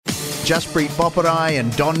Jaspreet Boparai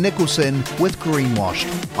and Don Nicholson with Greenwashed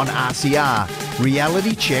on RCR,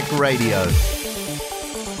 Reality Check Radio.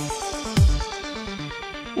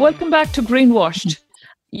 Welcome back to Greenwashed.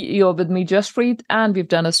 You're with me, Jaspreet, and we've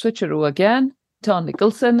done a switcheroo again. Don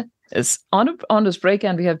Nicholson is on his break,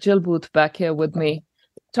 and we have Jill Booth back here with me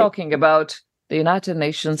talking about the United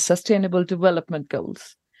Nations Sustainable Development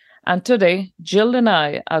Goals. And today, Jill and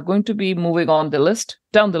I are going to be moving down the list,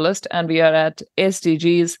 and we are at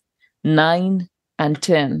SDGs 9 and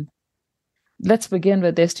 10. Let's begin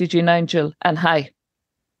with SDG 9, Jill. And hi.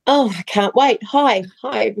 Oh, I can't wait. Hi.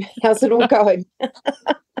 How's it all going?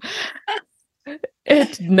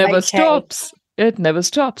 It never stops. It never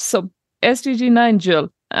stops. So SDG 9, Jill,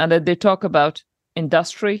 and they talk about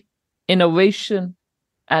industry, innovation,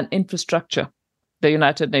 and infrastructure, the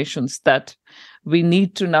United Nations, that we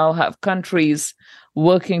need to now have countries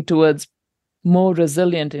working towards more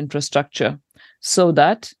resilient infrastructure so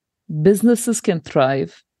that businesses can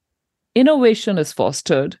thrive, innovation is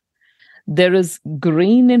fostered, there is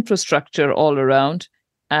green infrastructure all around,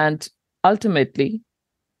 and ultimately,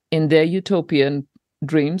 in their utopian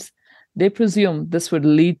dreams, they presume this would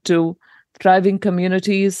lead to thriving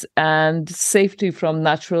communities and safety from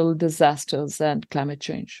natural disasters and climate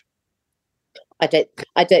change. I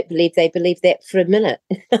don't believe they believe that for a minute.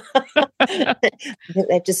 I think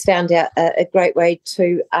they've just found out a great way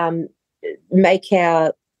to make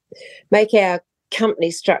our company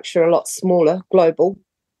structure a lot smaller, global,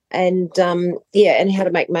 and and how to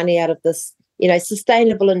make money out of this.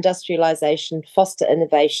 Sustainable industrialization, foster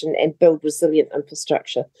innovation, and build resilient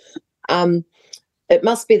infrastructure. It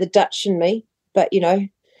must be the Dutch in me, but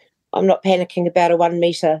I'm not panicking about a 1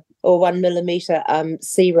 metre or 1 millimetre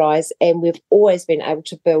sea rise, and we've always been able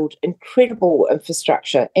to build incredible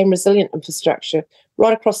infrastructure and resilient infrastructure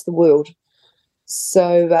right across the world.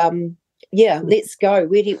 So, let's go.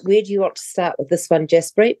 Where do you want to start with this one,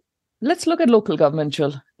 Jaspreet? Let's look at local government,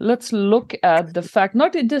 Jill. Let's look at the fact,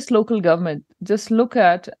 not in just local government, just look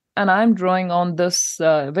at, and I'm drawing on this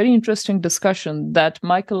very interesting discussion that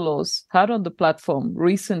Michael Laws had on the platform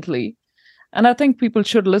recently. And I think people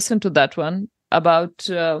should listen to that one about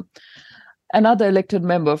another elected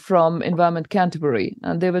member from Environment Canterbury.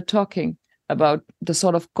 And they were talking about the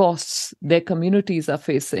sort of costs their communities are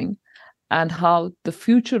facing and how the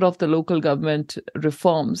future of the local government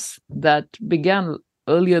reforms that began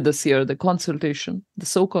earlier this year, the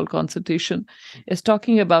so-called consultation, is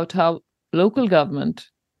talking about how local government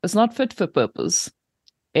is not fit for purpose.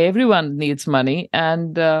 Everyone needs money.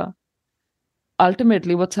 And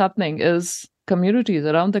ultimately, what's happening is communities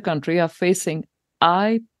around the country are facing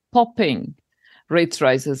eye-popping rates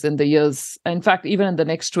rises in the years, in fact, even in the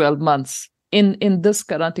next 12 months, in this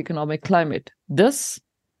current economic climate. This,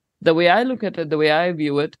 the way I look at it, the way I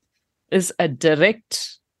view it, is a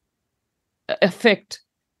direct effect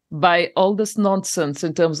by all this nonsense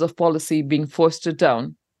in terms of policy being foisted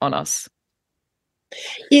down on us.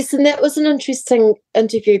 Yes, and that was an interesting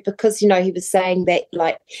interview because, he was saying that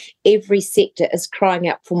every sector is crying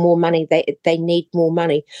out for more money. They need more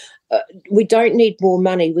money. We don't need more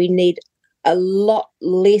money. We need a lot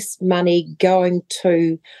less money going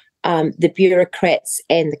to the bureaucrats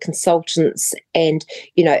and the consultants. And,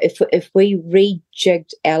 if we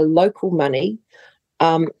rejigged our local money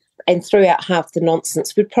and threw out half the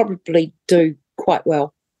nonsense, we'd probably do quite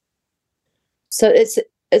well. So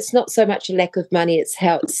it's not so much a lack of money, it's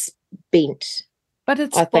how it's spent. But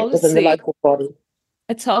it's I think policy. Within the local body.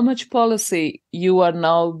 It's how much policy you are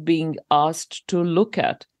now being asked to look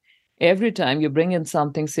at. Every time you bring in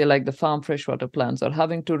something, say like the farm freshwater plants, or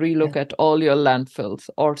having to relook at all your landfills,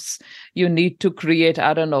 or you need to create,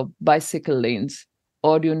 bicycle lanes,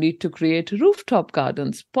 or you need to create rooftop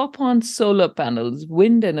gardens, pop on solar panels,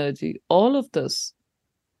 wind energy, all of this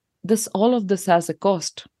has a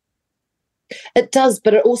cost. It does,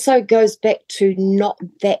 but it also goes back to not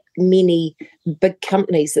that many big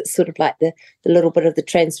companies. It's sort of like the little bit of the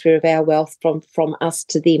transfer of our wealth from us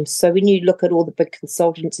to them. So when you look at all the big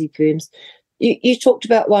consultancy firms, you talked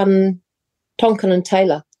about one, Tonkin and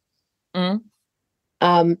Taylor. Mm.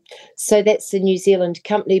 So that's a New Zealand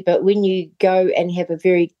company, but when you go and have a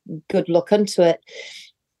very good look into it,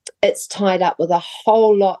 it's tied up with a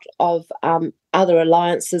whole lot of other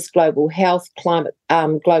alliances, global health, climate,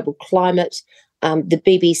 global climate, the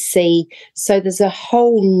BBC. So there's a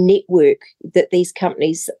whole network that these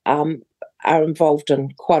companies are involved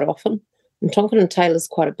in quite often. And Tonkin and Taylor is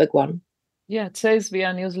quite a big one. Yeah, it says we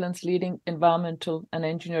are New Zealand's leading environmental and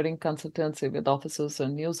engineering consultancy with offices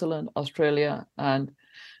in New Zealand, Australia, and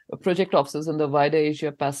project offices in the wider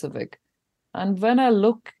Asia Pacific. And when I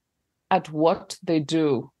look at what they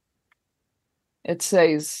do, it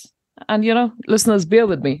says, And, listeners, bear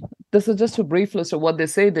with me. This is just a brief list of what they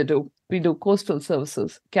say they do. We do coastal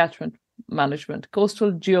services, catchment management,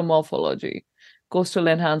 coastal geomorphology, coastal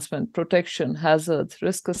enhancement, protection, hazards,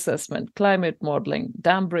 risk assessment, climate modeling,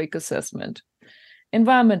 dam break assessment,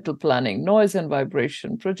 environmental planning, noise and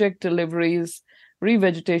vibration, project deliveries,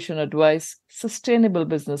 revegetation advice, sustainable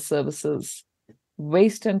business services,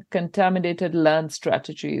 waste and contaminated land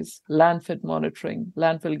strategies, landfill monitoring,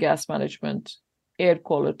 landfill gas management, air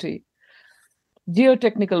quality,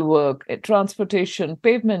 geotechnical work, transportation,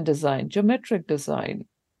 pavement design, geometric design,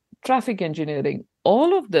 traffic engineering.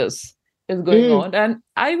 All of this is going on. And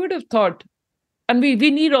I would have thought, and we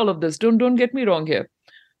need all of this, don't get me wrong here,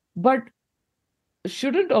 but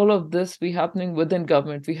shouldn't all of this be happening within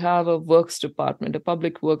government? We have a works department, a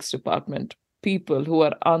public works department, people who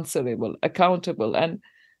are answerable, accountable. And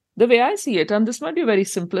the way I see it, and this might be a very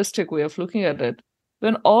simplistic way of looking at it,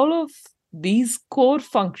 when all of these core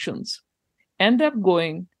functions end up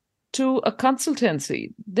going to a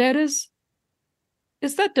consultancy,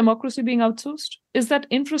 is that democracy being outsourced? Is that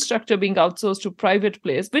infrastructure being outsourced to private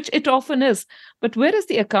players, which it often is? But where is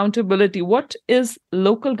the accountability? What is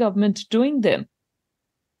local government doing then?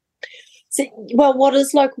 So, well, what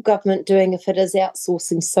is local government doing if it is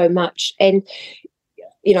outsourcing so much? And,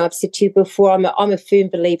 I've said to you before, I'm a firm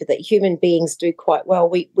believer that human beings do quite well.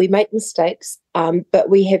 We make mistakes, but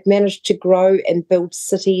we have managed to grow and build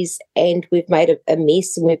cities, and we've made a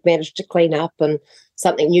mess, and we've managed to clean up, and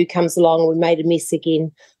something new comes along and we made a mess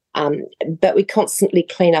again. But we constantly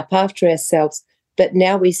clean up after ourselves. But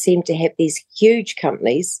now we seem to have these huge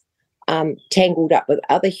companies tangled up with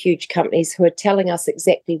other huge companies who are telling us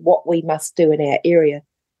exactly what we must do in our area.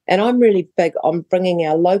 And I'm really big on bringing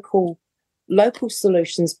our local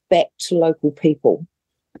solutions back to local people.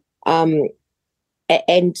 And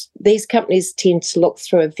these companies tend to look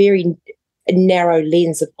through a very narrow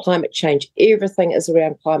lens of climate change. Everything is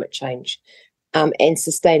around climate change and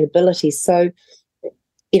sustainability. So,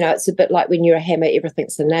 it's a bit like when you're a hammer,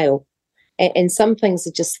 everything's a nail. And some things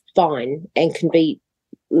are just fine and can be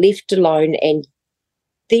left alone and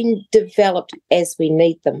then developed as we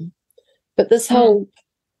need them. But this whole,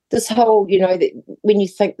 that when you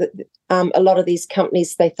think that a lot of these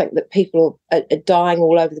companies, they think that people are dying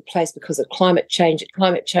all over the place because of climate change.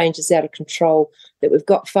 Climate change is out of control, that we've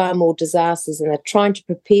got far more disasters, and they're trying to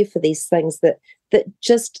prepare for these things that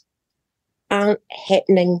just aren't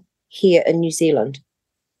happening here in New Zealand.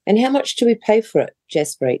 And how much do we pay for it,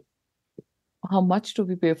 Jaspreet? How much do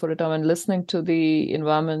we pay for it? I mean, listening to the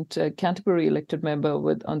Environment Canterbury elected member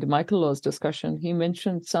on the Michael Laws discussion, he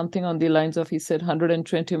mentioned something on the lines of, he said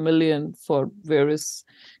 120 million for various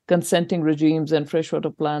consenting regimes and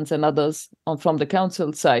freshwater plants and others from the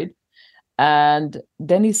council side. And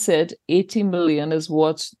then he said 80 million is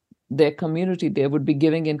what their community there would be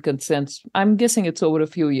giving in consents. I'm guessing it's over a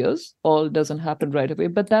few years. All doesn't happen right away,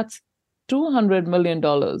 but that's $200 million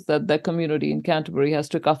that the community in Canterbury has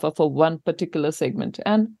to cover for one particular segment.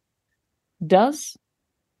 And does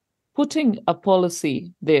putting a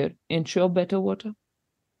policy there ensure better water?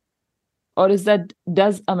 Or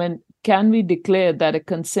can we declare that a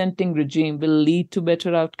consenting regime will lead to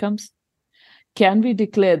better outcomes? Can we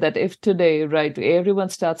declare that if today, right, everyone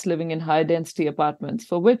starts living in high density apartments,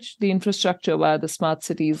 for which the infrastructure via the smart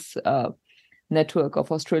cities network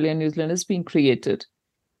of Australia and New Zealand is being created,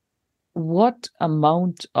 what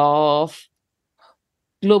amount of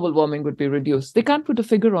global warming would be reduced? They can't put a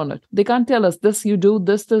figure on it. They can't tell us this, you do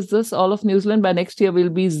this, all of New Zealand by next year will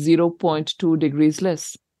be 0.2 degrees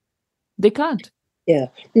less. They can't. Yeah,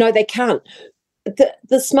 no, they can't.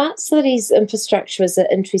 The smart cities infrastructure is an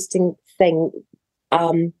interesting thing.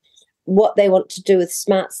 What they want to do with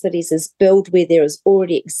smart cities is build where there is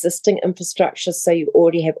already existing infrastructure, so you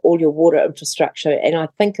already have all your water infrastructure. And I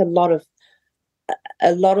think a lot of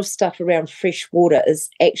stuff around fresh water is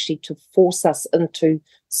actually to force us into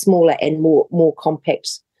smaller and more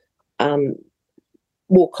compact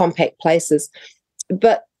places.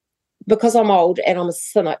 But because I'm old and I'm a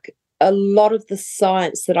cynic, a lot of the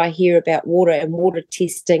science that I hear about water and water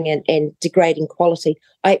testing and degrading quality,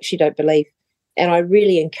 I actually don't believe. And I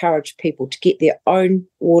really encourage people to get their own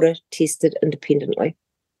water tested independently.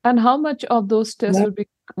 And how much of those tests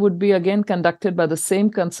would be again conducted by the same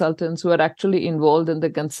consultants who are actually involved in the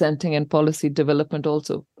consenting and policy development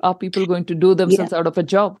also? Are people going to do themselves out of a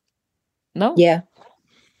job? No. Yeah.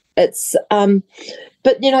 It's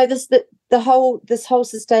but this whole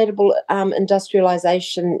sustainable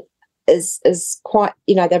industrialization is quite,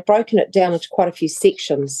 they've broken it down into quite a few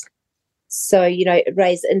sections. So,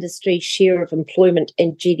 raise industry share of employment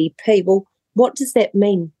and GDP. Well, what does that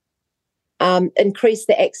mean? increase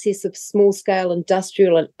the access of small-scale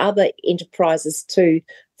industrial and other enterprises to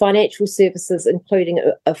financial services, including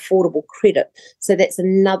affordable credit. So that's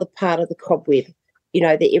another part of the cobweb,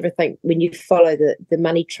 that everything, when you follow the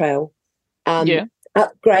money trail,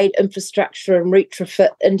 upgrade infrastructure and retrofit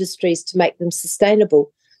industries to make them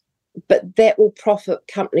sustainable. But that will profit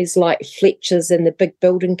companies like Fletcher's and the big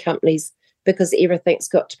building companies, because everything's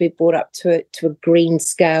got to be brought up to a green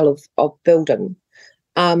scale of building.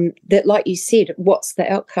 That, like you said, what's the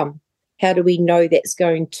outcome? How do we know that's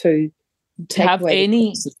going to take have away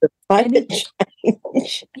any climate change?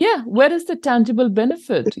 Yeah, where is the tangible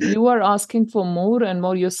benefit? You are asking for more and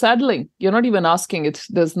more. You're saddling. You're not even asking it.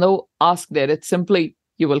 There's no ask there. It's simply,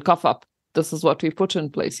 you will cough up. This is what we put in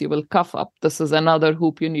place. You will cough up. This is another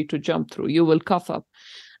hoop you need to jump through. You will cough up.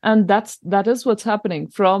 And that is what's happening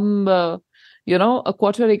from a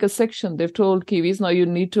quarter-acre section. They've told Kiwis, now you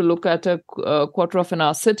need to look at a quarter of an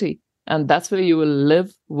hour city, and that's where you will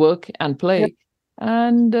live, work, and play. Yep.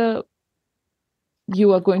 And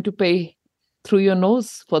you are going to pay through your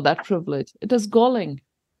nose for that privilege. It is galling.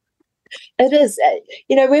 It is.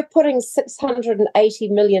 We're putting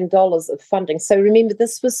 $680 million of funding. So remember,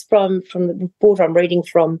 this was from the report I'm reading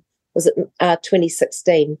from, was it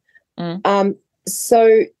 2016?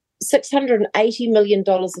 So $680 million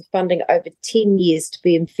of funding over 10 years to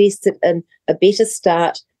be invested in a better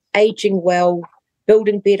start, aging well,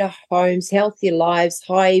 building better homes, healthier lives,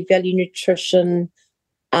 high-value nutrition,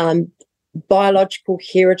 biological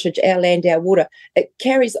heritage, our land, our water. It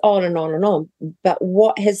carries on and on and on. But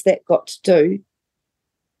what has that got to do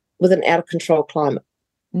with an out-of-control climate?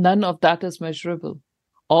 None of that is measurable.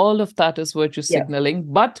 All of that is virtue signaling.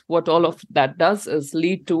 But what all of that does is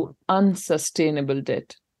lead to unsustainable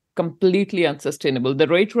debt. Completely unsustainable. The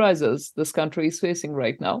rate rises this country is facing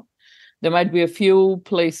right now, there might be a few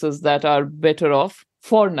places that are better off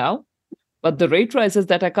for now, but the rate rises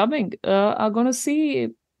that are coming are going to see,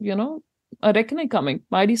 a reckoning coming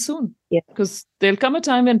mighty soon. Because there'll come a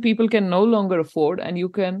time when people can no longer afford, and you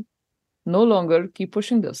can no longer keep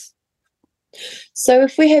pushing this. So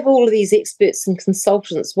if we have all of these experts and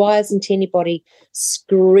consultants, why isn't anybody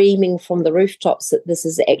screaming from the rooftops that this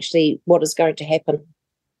is actually what is going to happen?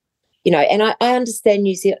 And I understand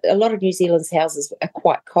a lot of New Zealand's houses are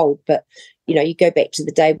quite cold, but, you go back to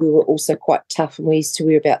the day we were also quite tough, and we used to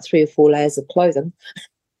wear about 3 or 4 layers of clothing.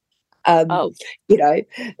 But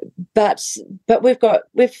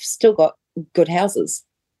we've still got good houses.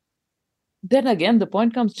 Then again, the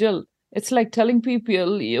point comes, Jill, it's like telling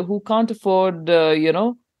people who can't afford,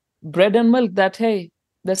 bread and milk that, hey,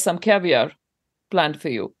 there's some caviar planned for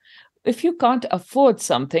you. If you can't afford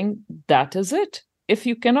something, that is it. If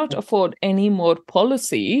you cannot afford any more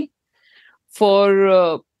policy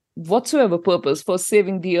for whatsoever purpose, for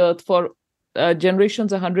saving the earth, for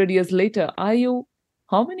generations 100 years later,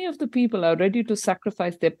 how many of the people are ready to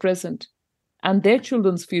sacrifice their present and their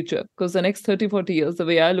children's future? Because the next 30, 40 years, the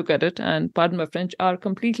way I look at it, and pardon my French, are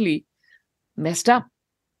completely messed up.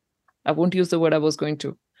 I won't use the word I was going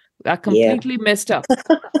to. Are completely messed up.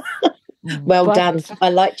 Well done. I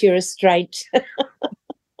liked your restraint.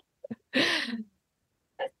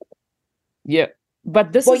 Yeah,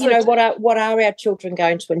 but this is what are our children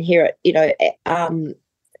going to inherit? They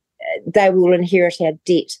will inherit our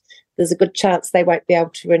debt. There's a good chance they won't be able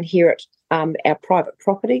to inherit our private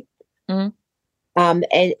property. And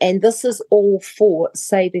this is all for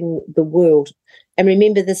saving the world. And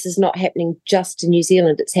remember, this is not happening just in New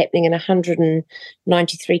Zealand. It's happening in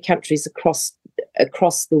 193 countries across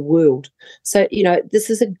the world. So, this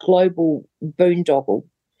is a global boondoggle.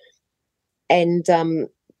 And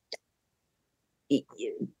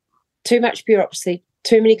too much bureaucracy,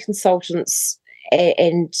 too many consultants,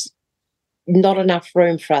 and not enough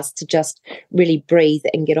room for us to just really breathe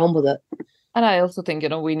and get on with it. And I also think,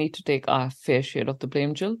 we need to take our fair share of the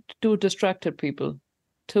blame, Jill. Too distracted people.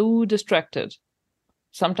 Too distracted.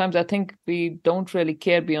 Sometimes I think we don't really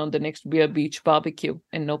care beyond the next beer beach barbecue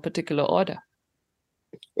in no particular order.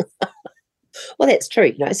 Well, that's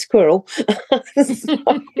true. Squirrel.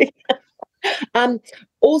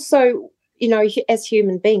 Also, as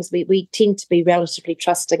human beings, we tend to be relatively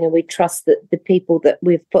trusting, and we trust that the people that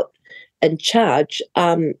we've put in charge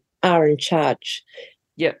are in charge.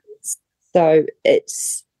 Yeah. So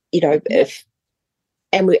it's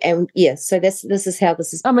so this is how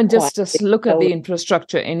this is. I mean, just look at the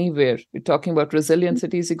infrastructure anywhere. We're talking about resilient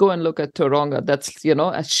cities. You go and look at Tauranga. That's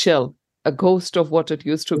a shell, a ghost of what it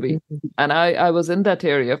used to be. And I was in that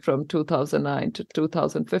area from 2009 to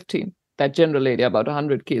 2015. That general area, about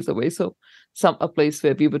 100 k's away. So a place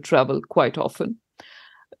where we would travel quite often.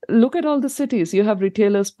 Look at all the cities. You have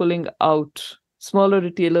retailers pulling out smaller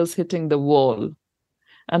retailers hitting the wall.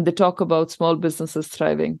 And they talk about small businesses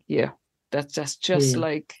thriving. Yeah, that's just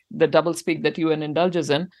like the doublespeak that UN indulges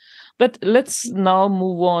in. But let's now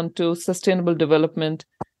move on to Sustainable Development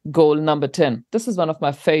Goal number 10. This is one of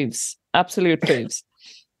my faves, absolute faves.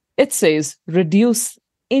 It says, reduce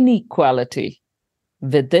inequality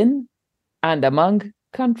within and among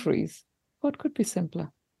countries. What could be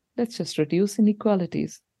simpler? Let's just reduce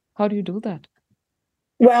inequalities. How do you do that?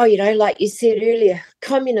 Well, like you said earlier,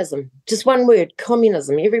 communism, just one word,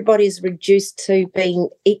 communism. Everybody's reduced to being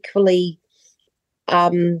equally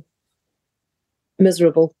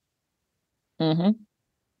miserable. Mm-hmm.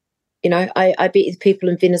 I bet the people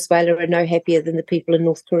in Venezuela are no happier than the people in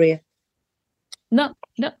North Korea. No.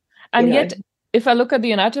 And yet, if I look at the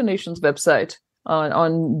United Nations website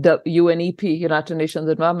on the UNEP, United Nations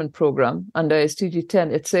Environment Programme, under SDG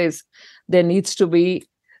 10, it says there needs to be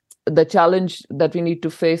the challenge that we need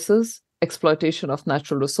to face is exploitation of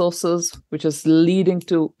natural resources, which is leading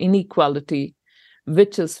to inequality,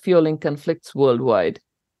 which is fueling conflicts worldwide.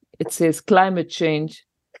 It says climate change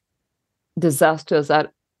disasters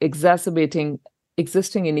are exacerbating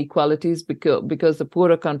existing inequalities because the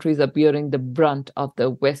poorer countries are bearing the brunt of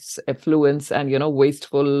the West's affluence and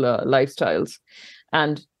wasteful lifestyles.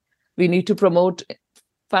 And we need to promote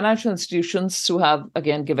financial institutions to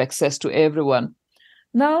give access to everyone.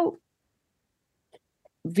 Now,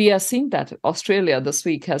 we are seeing that Australia this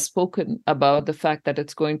week has spoken about the fact that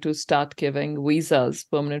it's going to start giving visas,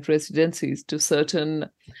 permanent residencies, to certain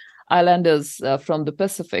islanders from the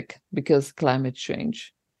Pacific because climate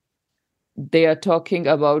change. They are talking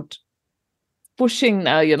about pushing,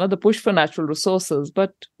 the push for natural resources,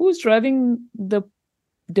 but who's driving the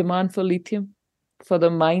demand for lithium, for the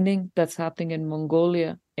mining that's happening in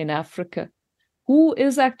Mongolia, in Africa? Who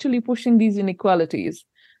is actually pushing these inequalities?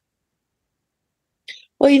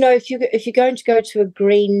 Well, if you're going to go to a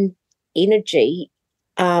green energy,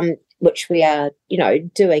 which we are,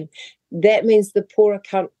 doing, that means the poorer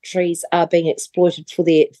countries are being exploited for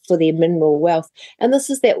their mineral wealth, and this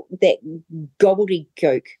is that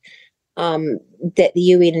gobbledygook that the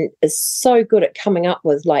UN is so good at coming up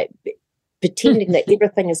with, like pretending that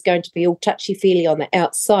everything is going to be all touchy-feely on the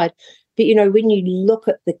outside. But when you look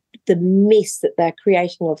at the mess that they're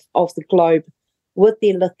creating of the globe with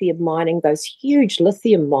their lithium mining, those huge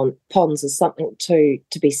lithium ponds is something to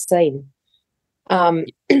be seen.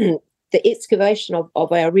 The excavation of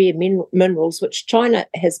our rare minerals, which China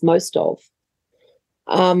has most of,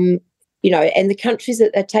 and the countries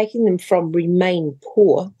that they're taking them from remain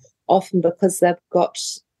poor, often because they've got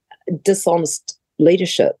dishonest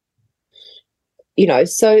leadership.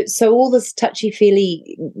 So all this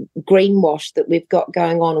touchy-feely greenwash that we've got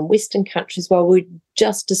going on in Western countries, while we're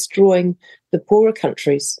just destroying the poorer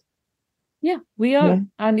countries. Yeah, we are. Yeah.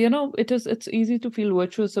 And, it's easy to feel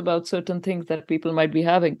virtuous about certain things that people might be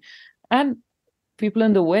having. And people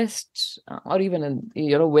in the West, or even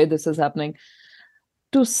in, where this is happening,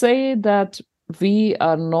 to say that we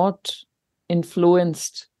are not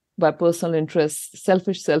influenced by personal interests,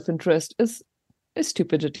 selfish self-interest is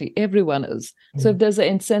stupidity. Everyone is. So if there's an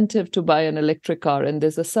incentive to buy an electric car and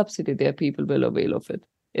there's a subsidy there, people will avail of it.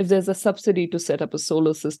 If there's a subsidy to set up a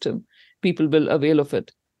solar system, people will avail of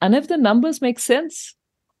it. And if the numbers make sense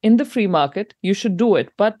in the free market, you should do it.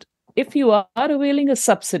 But if you are availing a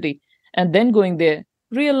subsidy and then going there,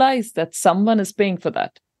 realize that someone is paying for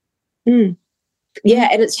that. Yeah,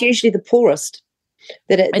 and it's usually the poorest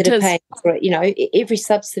that are paying for it. Every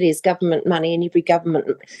subsidy is government money, and every government,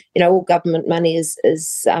 all government money is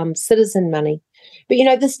citizen money.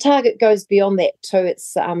 But this target goes beyond that too.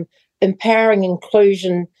 It's empowering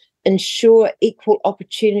inclusion, ensure equal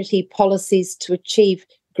opportunity policies to achieve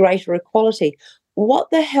greater equality. What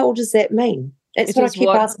the hell does that mean? That's what I keep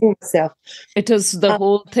asking myself. It is the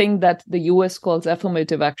whole thing that the US calls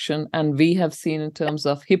affirmative action, and we have seen in terms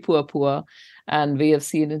of Hipuapua, and we have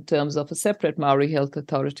seen in terms of a separate Maori Health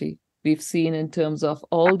Authority. We've seen in terms of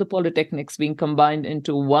all the polytechnics being combined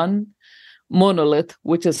into one monolith,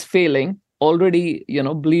 which is failing, already,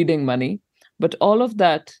 bleeding money. But all of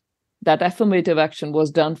that affirmative action was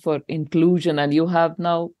done for inclusion. And you have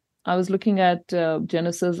now, I was looking at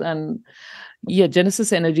Genesis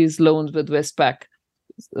Energy's loans with Westpac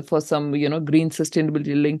for some, green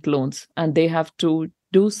sustainability linked loans. And they have to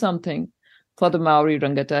do something for the Maori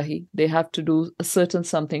Rangatahi. They have to do a certain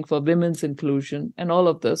something for women's inclusion and all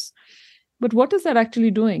of this. But what is that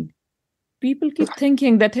actually doing? People keep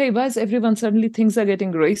thinking that, hey, why is everyone suddenly things are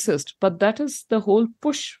getting racist? But that is the whole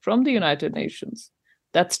push from the United Nations.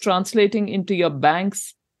 That's translating into your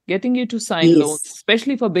banks, getting you to sign loans,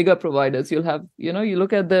 especially for bigger providers. You'll have, you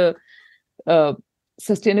look at the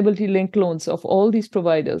sustainability-linked loans of all these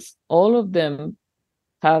providers, all of them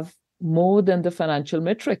have more than the financial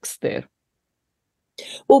metrics there.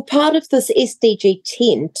 Well, part of this SDG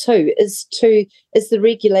 10 too is the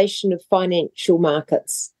regulation of financial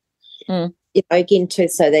markets. Again, too.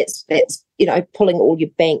 So that's pulling all your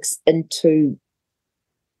banks into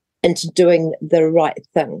doing the right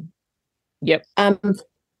thing. Yep.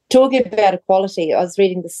 Talking about equality, I was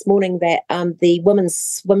reading this morning that the women's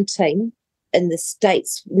swim team in the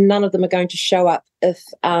States, none of them are going to show up if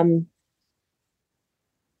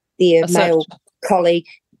their male colleague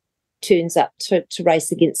turns up to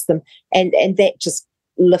race against them, and that just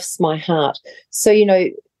lifts my heart. So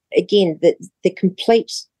again, the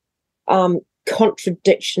complete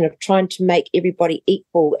contradiction of trying to make everybody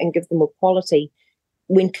equal and give them equality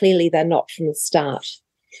when clearly they're not from the start.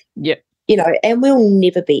 Yep. And we'll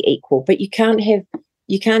never be equal, but you can't have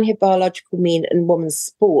biological men in women's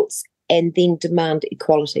sports and then demand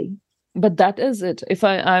equality. But that is it. If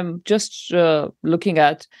I'm just looking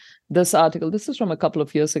at this article, this is from a couple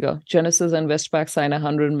of years ago. Genesis and Westpac sign a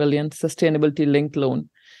 $100 million sustainability-linked loan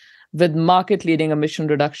with market-leading emission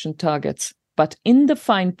reduction targets. But in the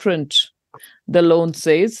fine print, the loan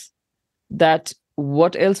says that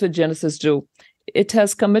what else would Genesis do? It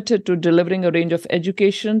has committed to delivering a range of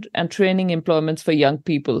education and training employments for young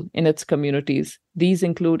people in its communities. These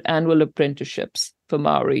include annual apprenticeships for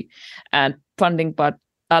Maori and funding part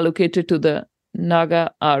allocated to the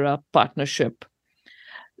Naga-Ara partnership.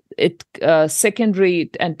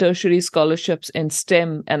 Secondary and tertiary scholarships in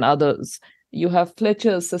STEM and others. You have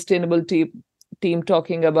Fletcher's sustainability team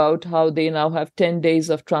talking about how they now have 10 days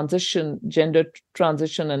of gender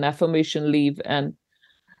transition and affirmation leave, and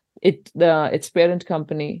its parent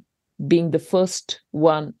company being the first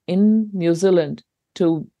one in New Zealand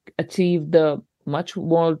to achieve the much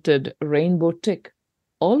vaunted rainbow tick.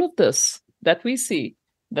 All of this that we see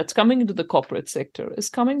that's coming into the corporate sector is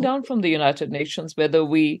coming down from the United Nations, whether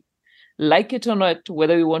we like it or not,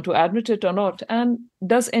 whether we want to admit it or not. And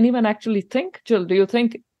does anyone actually think, Jill, do you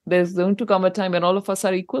think there's going to come a time when all of us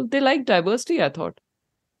are equal? They like diversity, I thought.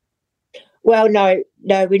 Well, no,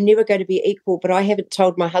 we're never going to be equal, but I haven't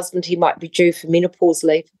told my husband he might be due for menopause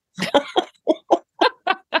leave.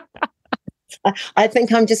 I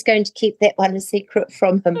think I'm just going to keep that one a secret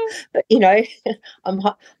from him. But,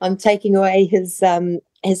 I'm taking away his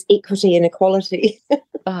equity and equality.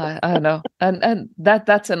 I know. And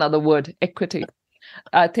that's another word, equity.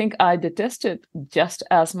 I think I detest it just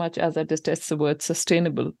as much as I detest the word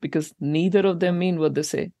sustainable, because neither of them mean what they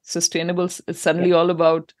say. Sustainable is suddenly all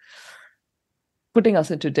about putting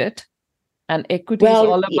us into debt, and equity is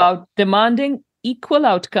all about demanding equal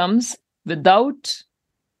outcomes without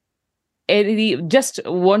just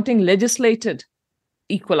wanting legislated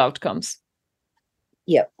equal outcomes.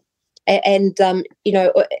 Yep. And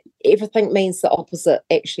everything means the opposite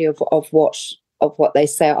actually of what they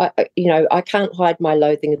say. I can't hide my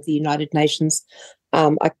loathing of the United Nations.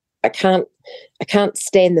 I can't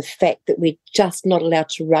stand the fact that we're just not allowed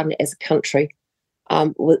to run as a country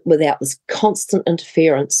without this constant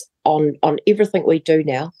interference on everything we do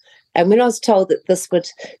now. And when I was told that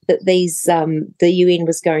the UN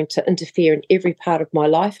was going to interfere in every part of my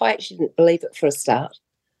life, I actually didn't believe it for a start.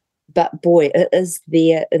 But boy, it is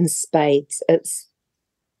there in spades. It's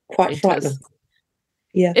quite frightening.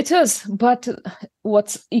 Yeah, it is. But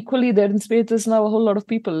what's equally there in spades is now a whole lot of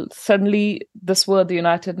people. Suddenly, this word, the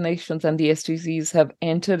United Nations and the SDGs, have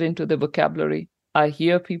entered into the vocabulary. I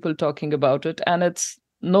hear people talking about it, and it's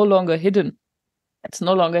no longer hidden. It's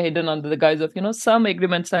no longer hidden under the guise of, some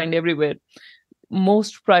agreements signed everywhere.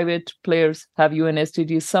 Most private players have UN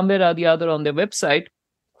SDGs somewhere or the other on their website.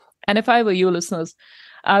 And if I were you listeners,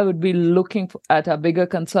 I would be looking at our bigger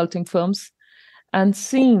consulting firms and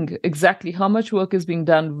seeing exactly how much work is being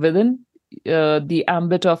done within the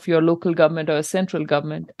ambit of your local government or a central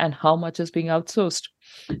government, and how much is being outsourced.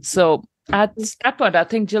 So at that point, I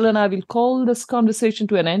think Jill and I will call this conversation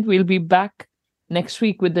to an end. We'll be back next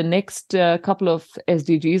week with the next couple of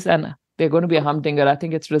SDGs, and they're going to be a humdinger. I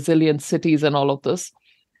think it's resilient cities and all of this.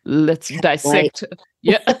 Let's dissect.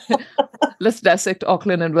 Let's dissect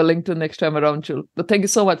Auckland and Wellington next time around, Jill. But thank you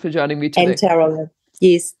so much for joining me today. And Tara.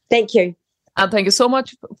 Yes, thank you. And thank you so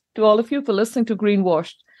much to all of you for listening to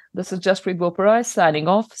Greenwashed. This is Jaspreet Boparai signing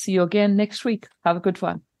off. See you again next week. Have a good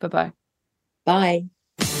one. Bye-bye. Bye.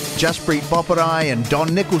 Jaspreet Boparai and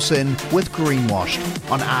Don Nicholson with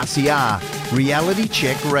Greenwashed on RCR, Reality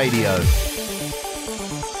Check Radio.